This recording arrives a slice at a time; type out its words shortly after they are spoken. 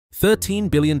$13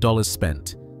 billion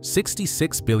spent,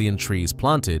 66 billion trees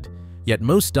planted, yet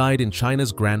most died in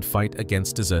China's grand fight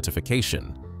against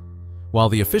desertification. While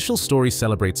the official story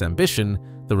celebrates ambition,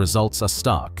 the results are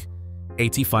stark: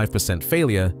 85%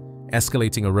 failure,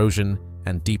 escalating erosion,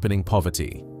 and deepening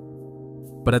poverty.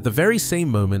 But at the very same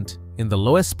moment, in the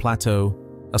Loess Plateau,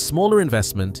 a smaller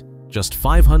investment, just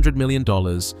 $500 million,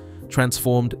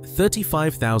 transformed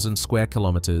 35,000 square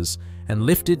kilometers and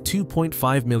lifted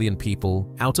 2.5 million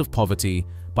people out of poverty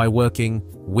by working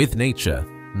with nature,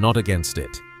 not against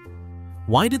it.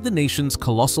 Why did the nation's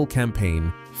colossal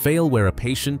campaign fail where a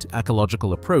patient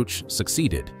ecological approach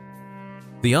succeeded?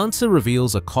 The answer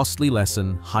reveals a costly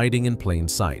lesson hiding in plain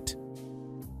sight.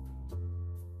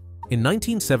 In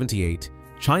 1978,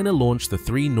 China launched the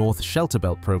 3 North Shelter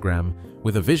Belt program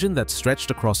with a vision that stretched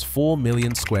across 4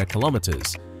 million square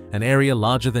kilometers, an area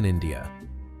larger than India.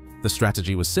 The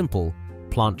strategy was simple: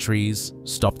 plant trees,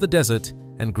 stop the desert,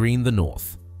 and green the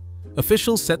north.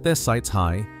 Officials set their sights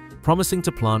high, promising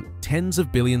to plant tens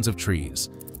of billions of trees,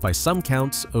 by some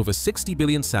counts over 60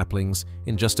 billion saplings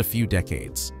in just a few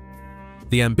decades.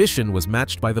 The ambition was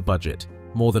matched by the budget,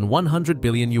 more than 100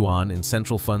 billion yuan in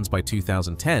central funds by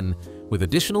 2010, with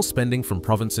additional spending from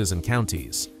provinces and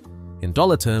counties. In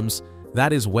dollar terms,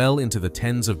 that is well into the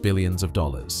tens of billions of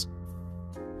dollars.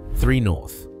 3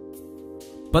 North.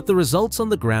 But the results on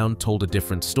the ground told a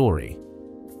different story.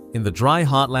 In the dry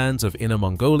heartlands of Inner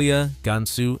Mongolia,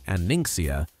 Gansu, and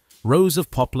Ningxia, rows of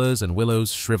poplars and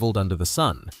willows shriveled under the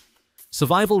sun.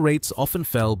 Survival rates often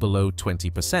fell below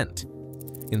 20%.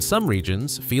 In some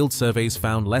regions, field surveys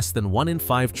found less than 1 in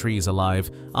 5 trees alive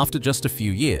after just a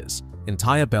few years,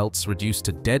 entire belts reduced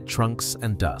to dead trunks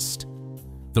and dust.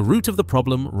 The root of the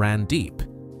problem ran deep.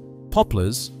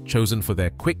 Poplars, chosen for their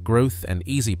quick growth and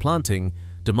easy planting,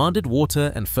 demanded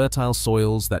water and fertile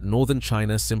soils that northern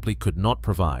China simply could not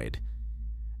provide.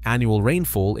 Annual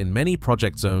rainfall in many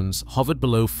project zones hovered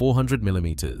below 400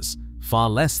 millimeters, far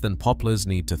less than poplars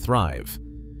need to thrive.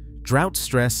 Drought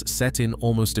stress set in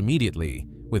almost immediately,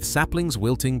 with saplings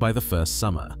wilting by the first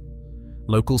summer.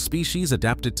 Local species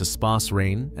adapted to sparse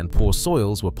rain and poor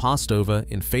soils were passed over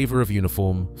in favor of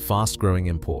uniform, fast-growing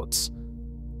imports.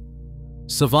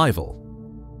 Survival.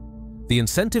 The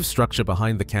incentive structure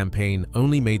behind the campaign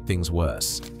only made things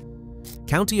worse.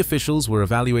 County officials were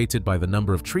evaluated by the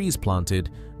number of trees planted,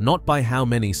 not by how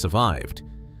many survived.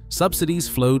 Subsidies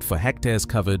flowed for hectares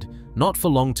covered, not for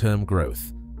long-term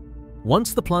growth.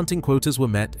 Once the planting quotas were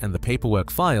met and the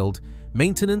paperwork filed,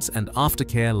 maintenance and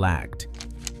aftercare lagged.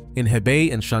 In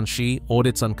Hebei and Shanxi,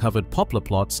 audits uncovered poplar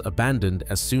plots abandoned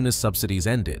as soon as subsidies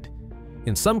ended.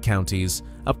 In some counties,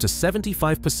 up to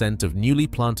 75% of newly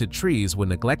planted trees were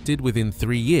neglected within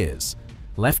 3 years,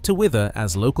 left to wither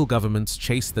as local governments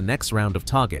chased the next round of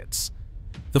targets.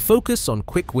 The focus on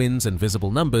quick wins and visible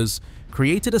numbers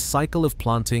created a cycle of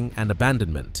planting and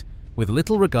abandonment, with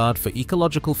little regard for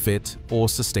ecological fit or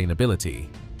sustainability.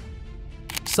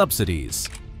 Subsidies.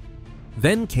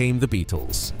 Then came the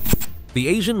beetles. The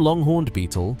Asian longhorned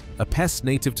beetle, a pest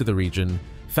native to the region,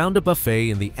 found a buffet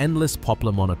in the endless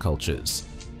poplar monocultures.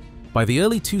 By the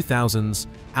early 2000s,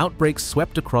 outbreaks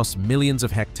swept across millions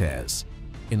of hectares.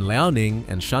 In Liaoning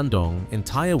and Shandong,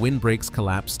 entire windbreaks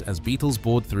collapsed as beetles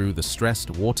bored through the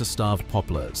stressed, water-starved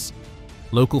poplars.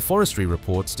 Local forestry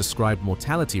reports described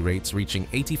mortality rates reaching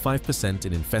 85%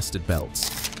 in infested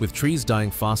belts, with trees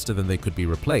dying faster than they could be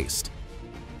replaced.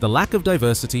 The lack of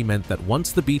diversity meant that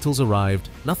once the beetles arrived,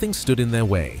 nothing stood in their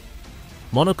way.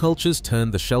 Monocultures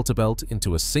turned the shelter belt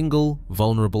into a single,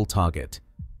 vulnerable target.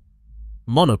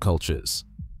 Monocultures.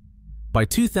 By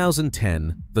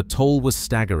 2010, the toll was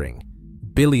staggering.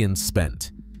 Billions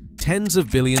spent. Tens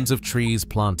of billions of trees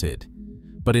planted.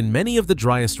 But in many of the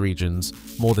driest regions,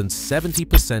 more than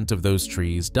 70% of those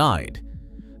trees died.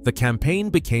 The campaign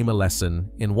became a lesson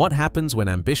in what happens when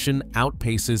ambition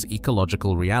outpaces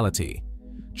ecological reality.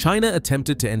 China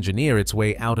attempted to engineer its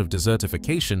way out of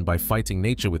desertification by fighting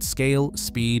nature with scale,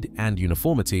 speed, and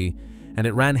uniformity, and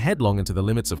it ran headlong into the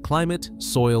limits of climate,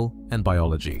 soil, and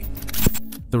biology.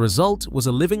 The result was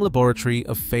a living laboratory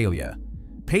of failure,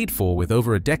 paid for with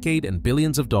over a decade and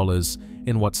billions of dollars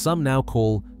in what some now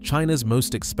call China's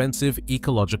most expensive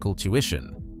ecological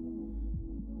tuition.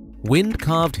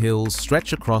 Wind-carved hills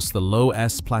stretch across the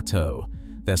Loess Plateau,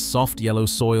 their soft yellow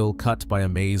soil cut by a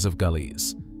maze of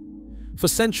gullies. For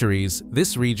centuries,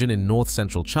 this region in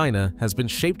north-central China has been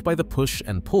shaped by the push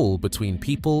and pull between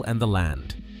people and the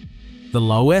land. The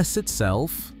Loess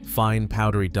itself, fine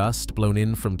powdery dust blown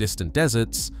in from distant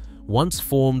deserts, once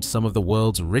formed some of the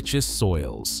world's richest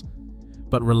soils.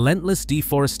 But relentless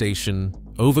deforestation,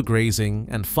 overgrazing,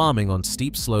 and farming on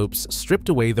steep slopes stripped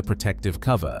away the protective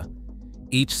cover.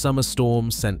 Each summer storm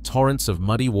sent torrents of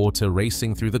muddy water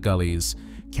racing through the gullies,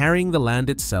 carrying the land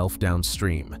itself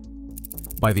downstream.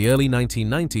 By the early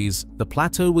 1990s, the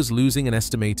plateau was losing an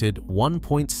estimated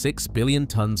 1.6 billion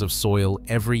tons of soil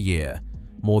every year,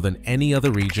 more than any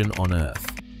other region on Earth.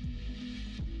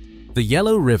 The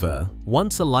Yellow River,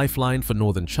 once a lifeline for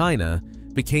northern China,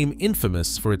 became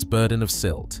infamous for its burden of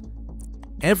silt.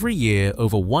 Every year,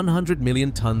 over 100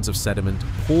 million tons of sediment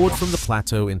poured from the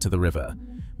plateau into the river,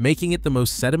 making it the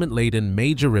most sediment-laden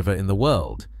major river in the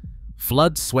world.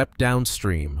 Floods swept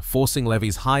downstream, forcing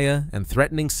levees higher and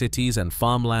threatening cities and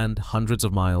farmland hundreds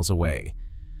of miles away.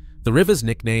 The river's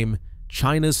nickname,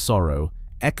 China's Sorrow,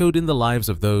 echoed in the lives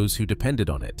of those who depended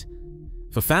on it.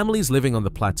 For families living on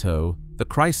the plateau, the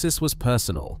crisis was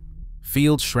personal.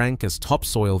 Fields shrank as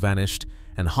topsoil vanished,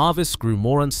 and harvests grew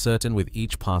more uncertain with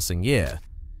each passing year.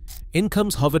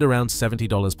 Incomes hovered around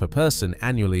 $70 per person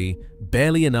annually,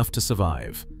 barely enough to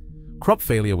survive. Crop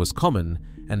failure was common,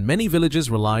 and many villages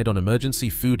relied on emergency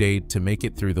food aid to make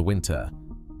it through the winter.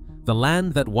 The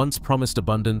land that once promised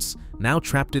abundance now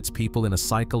trapped its people in a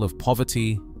cycle of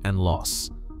poverty and loss.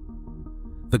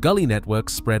 The gully network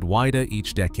spread wider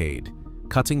each decade,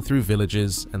 cutting through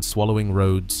villages and swallowing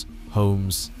roads,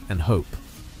 homes, and hope.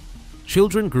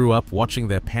 Children grew up watching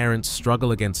their parents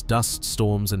struggle against dust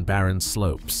storms and barren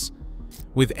slopes.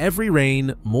 With every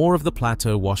rain, more of the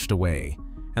plateau washed away,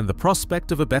 and the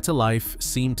prospect of a better life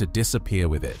seemed to disappear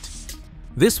with it.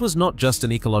 This was not just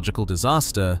an ecological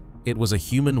disaster, it was a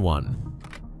human one.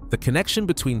 The connection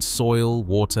between soil,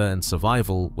 water, and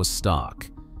survival was stark.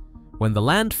 When the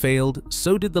land failed,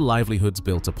 so did the livelihoods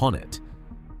built upon it.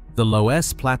 The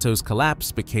Loess Plateau's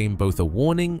collapse became both a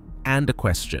warning and a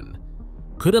question.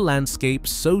 Could a landscape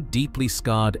so deeply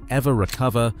scarred ever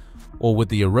recover, or would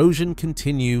the erosion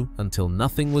continue until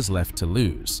nothing was left to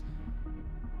lose?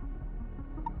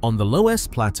 On the Loess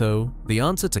Plateau, the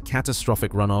answer to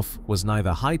catastrophic runoff was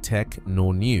neither high-tech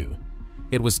nor new.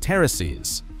 It was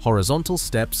terraces, horizontal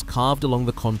steps carved along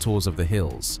the contours of the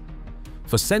hills.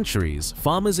 For centuries,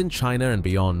 farmers in China and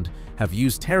beyond have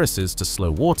used terraces to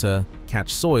slow water,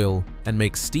 catch soil, and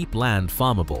make steep land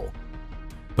farmable.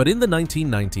 But in the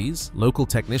 1990s, local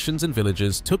technicians and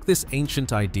villagers took this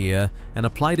ancient idea and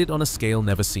applied it on a scale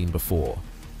never seen before.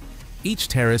 Each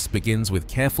terrace begins with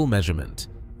careful measurement.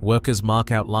 Workers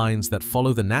mark out lines that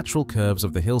follow the natural curves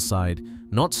of the hillside,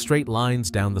 not straight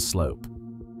lines down the slope.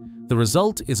 The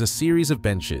result is a series of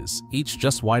benches, each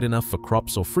just wide enough for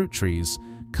crops or fruit trees,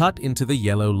 cut into the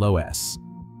yellow Loess.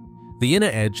 The inner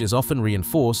edge is often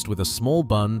reinforced with a small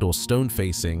bund or stone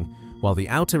facing, while the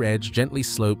outer edge gently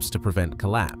slopes to prevent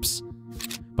collapse.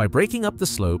 By breaking up the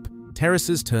slope,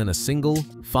 terraces turn a single,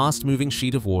 fast-moving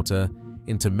sheet of water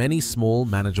into many small,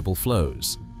 manageable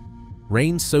flows.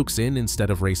 Rain soaks in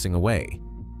instead of racing away.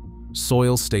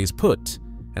 Soil stays put,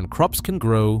 and crops can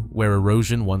grow where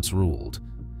erosion once ruled.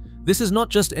 This is not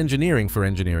just engineering for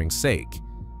engineering's sake.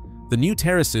 The new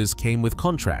terraces came with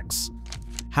contracts.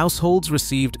 Households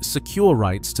received secure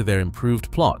rights to their improved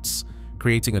plots,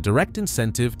 creating a direct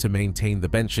incentive to maintain the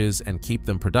benches and keep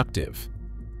them productive.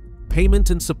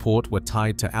 Payment and support were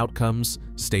tied to outcomes,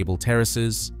 stable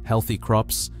terraces, healthy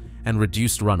crops, and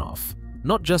reduced runoff,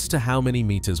 not just to how many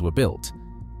meters were built.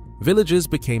 Villagers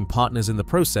became partners in the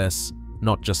process,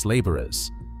 not just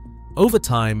laborers. Over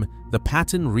time, the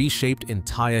pattern reshaped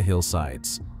entire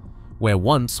hillsides. Where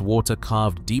once water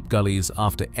carved deep gullies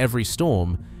after every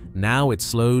storm, now it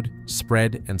slowed,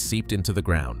 spread, and seeped into the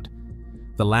ground.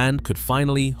 The land could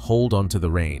finally hold on to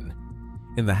the rain.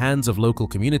 In the hands of local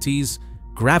communities,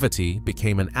 gravity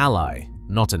became an ally,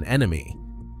 not an enemy.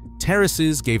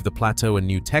 Terraces gave the plateau a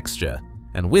new texture,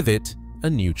 and with it, a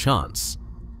new chance.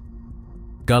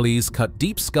 Gullies cut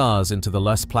deep scars into the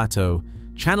Loess Plateau,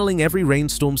 channeling every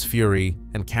rainstorm's fury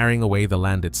and carrying away the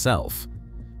land itself.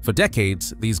 For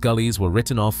decades, these gullies were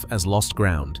written off as lost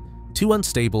ground, too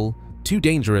unstable, too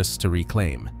dangerous to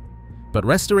reclaim. But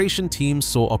restoration teams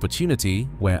saw opportunity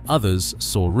where others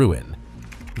saw ruin.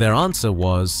 Their answer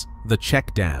was the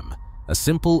check dam, a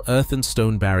simple earth and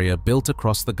stone barrier built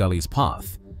across the gully's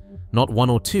path. Not one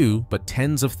or two, but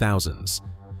tens of thousands,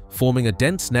 forming a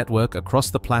dense network across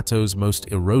the plateau's most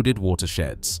eroded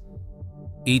watersheds.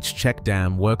 Each check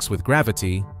dam works with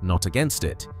gravity, not against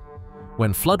it.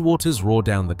 When floodwaters roar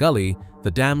down the gully,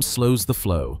 the dam slows the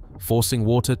flow, forcing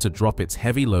water to drop its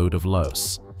heavy load of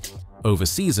loess. Over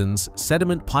seasons,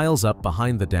 sediment piles up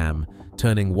behind the dam,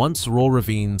 turning once raw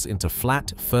ravines into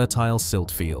flat, fertile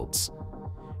silt fields.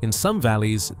 In some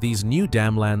valleys, these new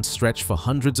damlands stretch for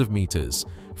hundreds of meters,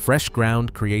 fresh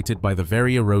ground created by the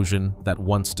very erosion that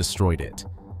once destroyed it.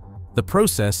 The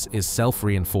process is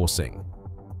self-reinforcing.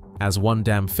 As one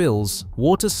dam fills,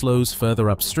 water slows further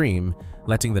upstream,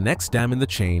 letting the next dam in the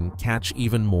chain catch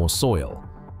even more soil.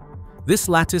 This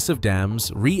lattice of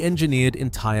dams re-engineered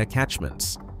entire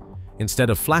catchments.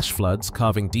 Instead of flash floods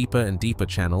carving deeper and deeper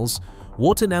channels,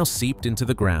 water now seeped into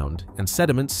the ground and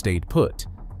sediment stayed put.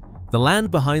 The land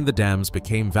behind the dams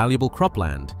became valuable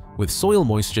cropland, with soil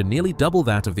moisture nearly double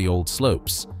that of the old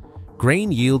slopes.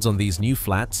 Grain yields on these new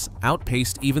flats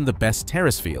outpaced even the best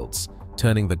terrace fields,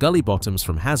 turning the gully bottoms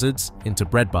from hazards into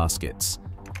breadbaskets.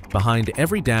 Behind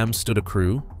every dam stood a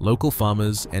crew, local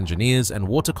farmers, engineers, and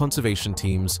water conservation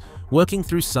teams working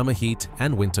through summer heat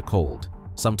and winter cold,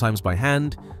 sometimes by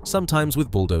hand, sometimes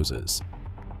with bulldozers.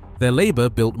 Their labor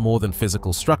built more than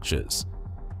physical structures.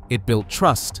 It built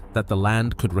trust that the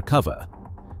land could recover.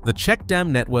 The check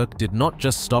dam network did not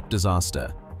just stop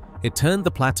disaster. It turned the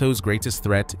plateau's greatest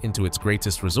threat into its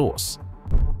greatest resource.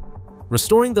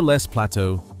 Restoring the Loess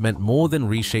Plateau meant more than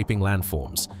reshaping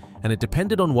landforms, and it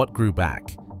depended on what grew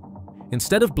back.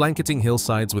 Instead of blanketing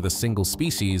hillsides with a single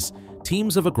species,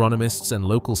 teams of agronomists and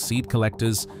local seed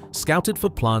collectors scouted for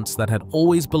plants that had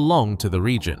always belonged to the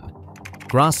region.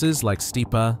 Grasses like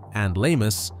stipa and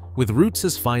Loess, with roots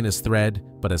as fine as thread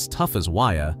but as tough as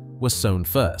wire, were sown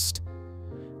first.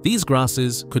 These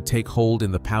grasses could take hold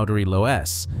in the powdery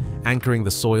Loess, anchoring the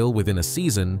soil within a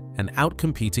season and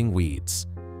outcompeting weeds.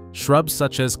 Shrubs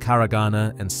such as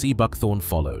caragana and sea buckthorn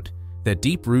followed, their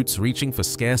deep roots reaching for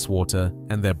scarce water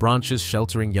and their branches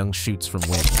sheltering young shoots from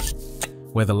wind.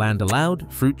 Where the land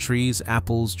allowed, fruit trees,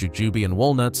 apples, jujube, and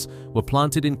walnuts were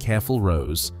planted in careful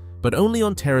rows, but only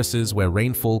on terraces where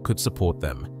rainfall could support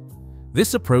them.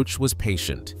 This approach was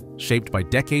patient, shaped by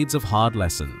decades of hard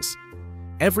lessons.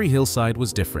 Every hillside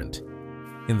was different.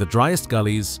 In the driest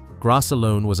gullies, grass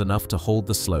alone was enough to hold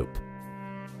the slope.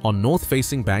 On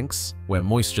north-facing banks, where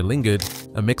moisture lingered,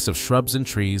 a mix of shrubs and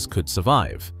trees could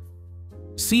survive.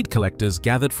 Seed collectors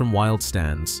gathered from wild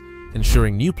stands,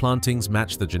 ensuring new plantings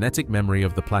matched the genetic memory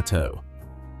of the plateau.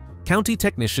 County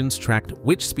technicians tracked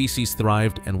which species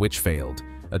thrived and which failed,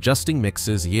 adjusting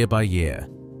mixes year by year.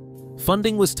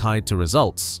 Funding was tied to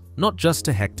results, not just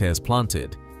to hectares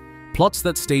planted. Plots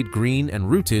that stayed green and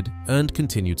rooted earned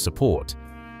continued support.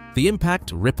 The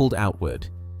impact rippled outward.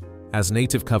 As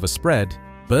native cover spread,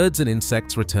 birds and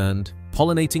insects returned,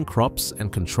 pollinating crops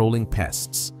and controlling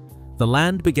pests. The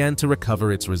land began to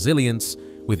recover its resilience,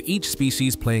 with each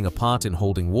species playing a part in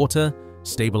holding water,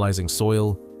 stabilizing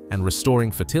soil, and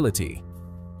restoring fertility.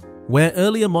 Where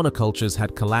earlier monocultures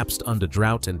had collapsed under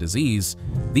drought and disease,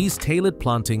 these tailored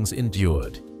plantings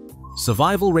endured.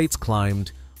 Survival rates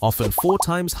climbed, often 4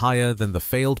 times higher than the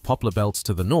failed poplar belts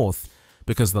to the north,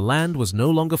 because the land was no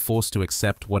longer forced to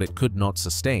accept what it could not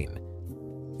sustain.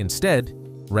 Instead,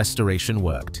 restoration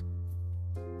worked.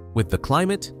 With the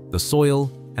climate, the soil,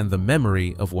 and the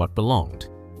memory of what belonged.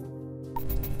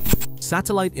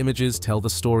 Satellite images tell the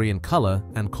story in color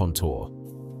and contour.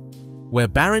 Where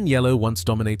barren yellow once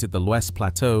dominated the Loess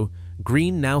Plateau,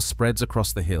 green now spreads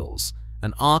across the hills,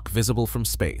 an arc visible from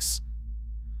space.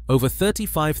 Over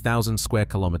 35,000 square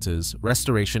kilometers,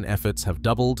 restoration efforts have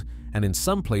doubled and in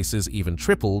some places even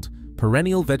tripled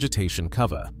perennial vegetation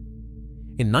cover.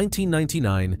 In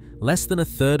 1999, less than a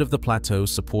third of the plateau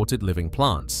supported living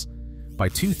plants. By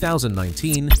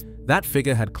 2019, that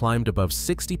figure had climbed above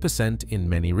 60% in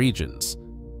many regions.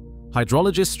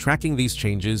 Hydrologists tracking these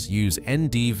changes use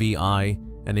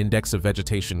NDVI, an index of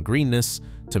vegetation greenness,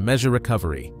 to measure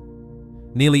recovery.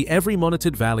 Nearly every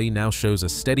monitored valley now shows a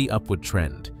steady upward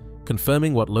trend,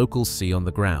 confirming what locals see on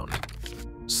the ground.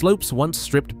 Slopes once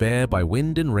stripped bare by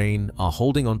wind and rain are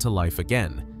holding on to life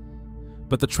again.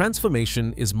 But the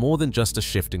transformation is more than just a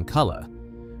shift in color.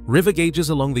 River gauges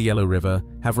along the Yellow River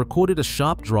have recorded a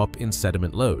sharp drop in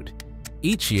sediment load.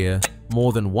 Each year,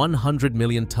 more than 100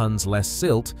 million tons less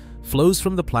silt flows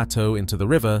from the plateau into the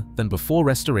river than before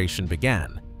restoration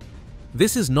began.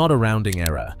 This is not a rounding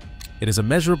error. It is a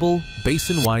measurable,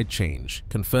 basin-wide change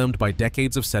confirmed by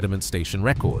decades of sediment station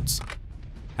records.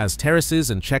 As terraces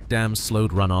and check dams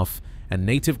slowed runoff and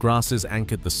native grasses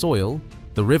anchored the soil,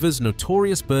 the river's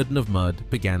notorious burden of mud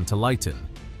began to lighten.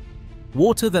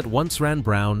 Water that once ran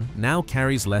brown now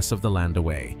carries less of the land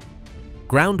away.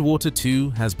 Groundwater, too,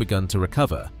 has begun to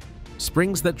recover.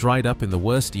 Springs that dried up in the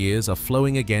worst years are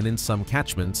flowing again in some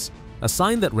catchments, a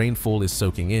sign that rainfall is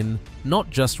soaking in, not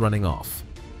just running off.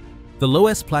 The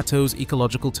Loess Plateau's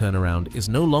ecological turnaround is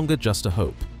no longer just a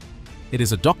hope. It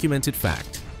is a documented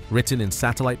fact, written in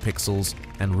satellite pixels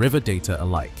and river data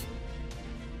alike.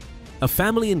 A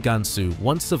family in Gansu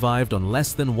once survived on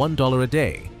less than $1 a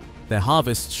day, their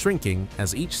harvests shrinking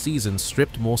as each season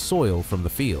stripped more soil from the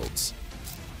fields.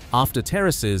 After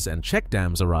terraces and check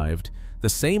dams arrived, the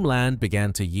same land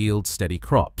began to yield steady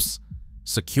crops.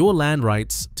 Secure land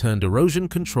rights turned erosion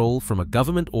control from a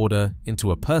government order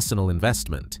into a personal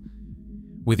investment.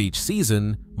 With each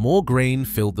season, more grain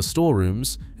filled the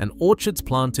storerooms, and orchards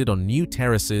planted on new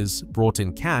terraces brought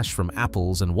in cash from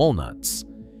apples and walnuts.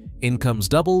 Incomes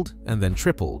doubled and then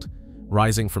tripled,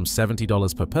 rising from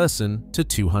 $70 per person to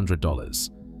 $200.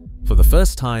 For the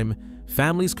first time,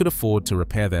 families could afford to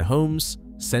repair their homes,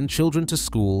 send children to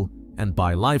school, and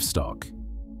buy livestock.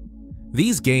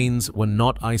 These gains were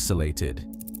not isolated.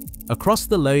 Across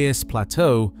the Loess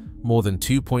Plateau, more than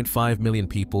 2.5 million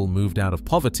people moved out of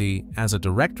poverty as a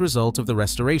direct result of the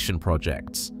restoration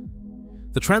projects.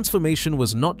 The transformation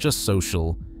was not just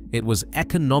social, it was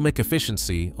economic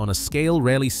efficiency on a scale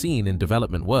rarely seen in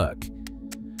development work.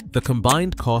 The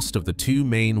combined cost of the two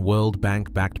main World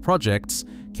Bank-backed projects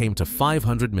came to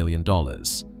 $500 million.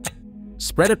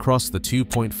 Spread across the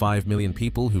 2.5 million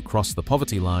people who crossed the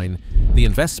poverty line, the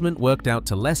investment worked out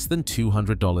to less than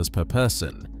 $200 per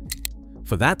person.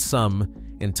 For that sum,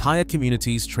 entire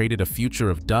communities traded a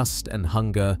future of dust and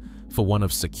hunger for one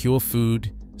of secure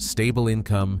food, stable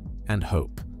income, and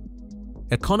hope.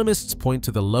 Economists point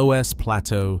to the Loess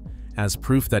Plateau as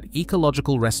proof that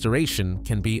ecological restoration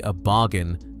can be a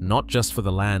bargain not just for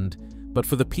the land, but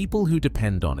for the people who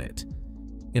depend on it.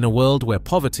 In a world where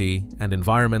poverty and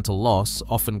environmental loss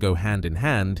often go hand in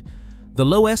hand, the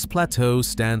Loess Plateau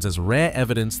stands as rare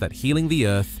evidence that healing the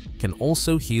earth can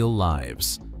also heal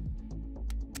lives.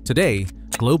 Today,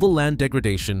 global land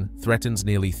degradation threatens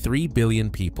nearly 3 billion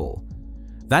people.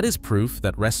 That is proof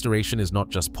that restoration is not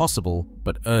just possible,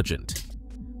 but urgent.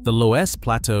 The Loess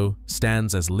Plateau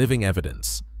stands as living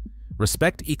evidence.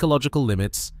 Respect ecological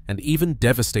limits, and even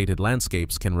devastated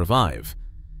landscapes can revive.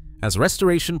 As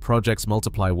restoration projects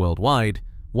multiply worldwide,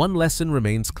 one lesson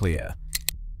remains clear.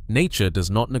 Nature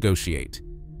does not negotiate.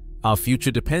 Our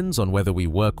future depends on whether we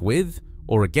work with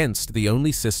or against the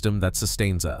only system that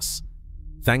sustains us.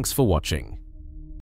 Thanks for watching.